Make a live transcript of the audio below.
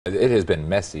It has been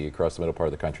messy across the middle part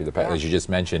of the country. As you just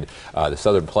mentioned, the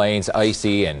southern plains,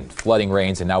 icy and flooding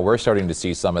rains, and now we're starting to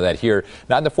see some of that here,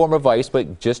 not in the form of ice,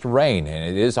 but just rain. And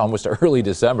it is almost early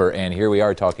December, and here we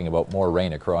are talking about more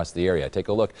rain across the area. Take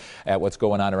a look at what's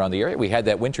going on around the area. We had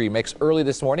that wintry mix early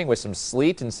this morning with some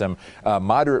sleet and some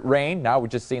moderate rain. Now we're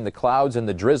just seeing the clouds and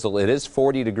the drizzle. It is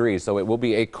 40 degrees, so it will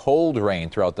be a cold rain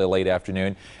throughout the late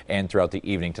afternoon and throughout the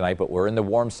evening tonight, but we're in the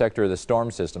warm sector of the storm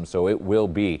system, so it will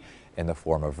be in the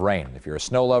form of rain. If you're a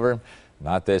snow lover,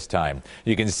 not this time.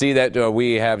 You can see that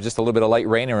we have just a little bit of light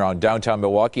rain around downtown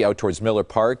Milwaukee, out towards Miller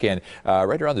Park, and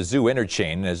right around the Zoo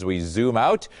interchange. As we zoom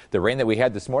out, the rain that we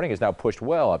had this morning is now pushed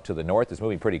well up to the north. It's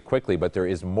moving pretty quickly, but there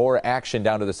is more action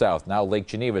down to the south. Now Lake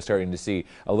Geneva is starting to see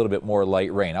a little bit more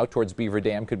light rain. Out towards Beaver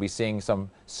Dam, could be seeing some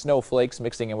snowflakes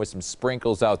mixing in with some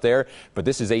sprinkles out there. But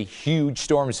this is a huge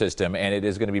storm system, and it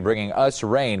is going to be bringing us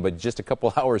rain, but just a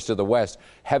couple hours to the west,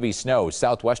 heavy snow.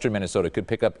 Southwestern Minnesota could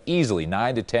pick up easily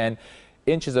 9 to 10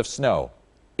 inches of snow,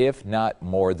 if not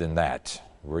more than that.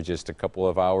 We're just a couple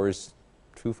of hours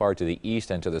too far to the east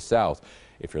and to the south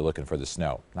if you're looking for the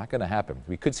snow. Not going to happen.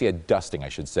 We could see a dusting, I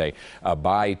should say,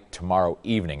 by tomorrow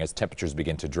evening as temperatures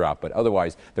begin to drop. But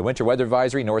otherwise, the winter weather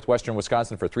advisory, northwestern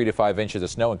Wisconsin for 3 to 5 inches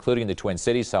of snow, including the Twin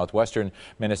Cities, southwestern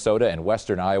Minnesota, and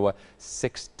western Iowa,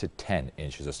 6 to 10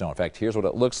 inches of snow. In fact, here's what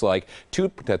it looks like. 2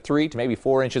 to 3 to maybe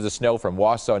 4 inches of snow from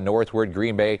Wausau northward,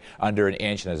 Green Bay under an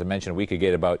inch. And as I mentioned, we could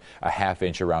get about a ½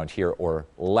 inch around here or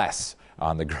less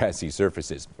on the grassy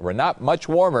surfaces. We're not much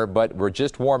warmer, but we're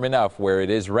just warm enough where it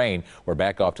is rain. We're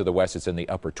back off to the west. It's in the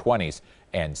upper 20s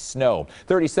and snow.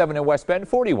 37 in West Bend,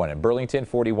 41 in Burlington,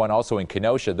 41 also in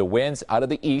Kenosha. The winds out of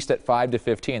the east at 5 to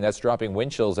 15. That's dropping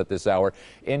wind chills at this hour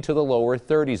into the lower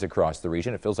 30s across the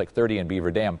region. It feels like 30 in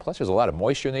Beaver Dam. Plus, there's a lot of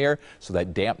moisture in the air, so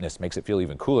that dampness makes it feel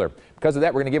even cooler. Because of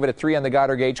that, we're going to give it a 3 on the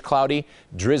Goddard gauge. Cloudy,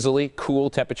 drizzly, cool,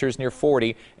 temperatures near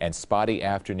 40, and spotty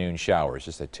afternoon showers.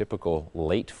 Just a typical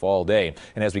late fall day.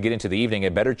 And as we get into the evening,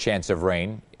 a better chance of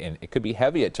rain, and it could be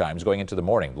heavy at times going into the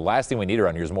morning. The last thing we need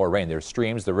around here is more rain. There's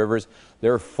streams, the rivers,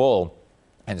 they're full,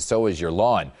 and so is your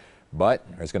lawn. But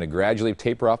it's going to gradually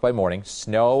taper off by morning.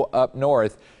 Snow up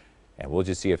north, and we'll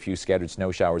just see a few scattered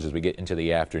snow showers as we get into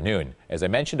the afternoon. As I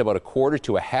mentioned, about a 1/4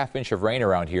 to a ½ inch of rain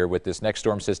around here with this next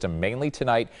storm system, mainly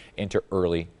tonight into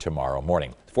early tomorrow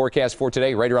morning. The forecast for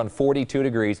today, right around 42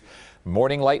 degrees.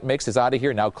 Morning light mix is out of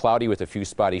here, now cloudy with a few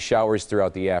spotty showers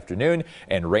throughout the afternoon,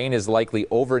 and rain is likely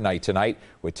overnight tonight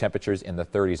with temperatures in the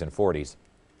 30s and 40s.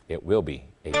 It will be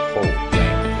a cold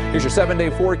day. Here's your 7-day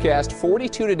forecast,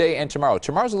 42 today and tomorrow.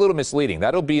 Tomorrow's a little misleading.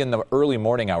 That'll be in the early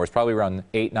morning hours, probably around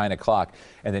 8, 9 o'clock.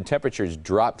 And then temperatures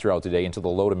drop throughout the day into the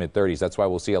low to mid 30s. That's why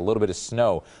we'll see a little bit of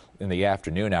snow in the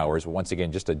afternoon hours. Once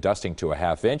again, just a dusting to a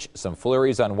 ½ inch. Some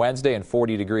flurries on Wednesday and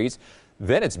 40 degrees.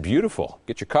 Then it's beautiful.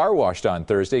 Get your car washed on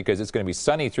Thursday because it's going to be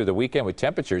sunny through the weekend with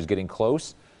temperatures getting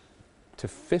close to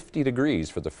 50 degrees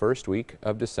for the first week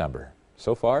of December.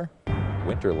 So far,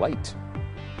 winter light.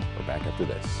 We're back after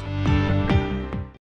this.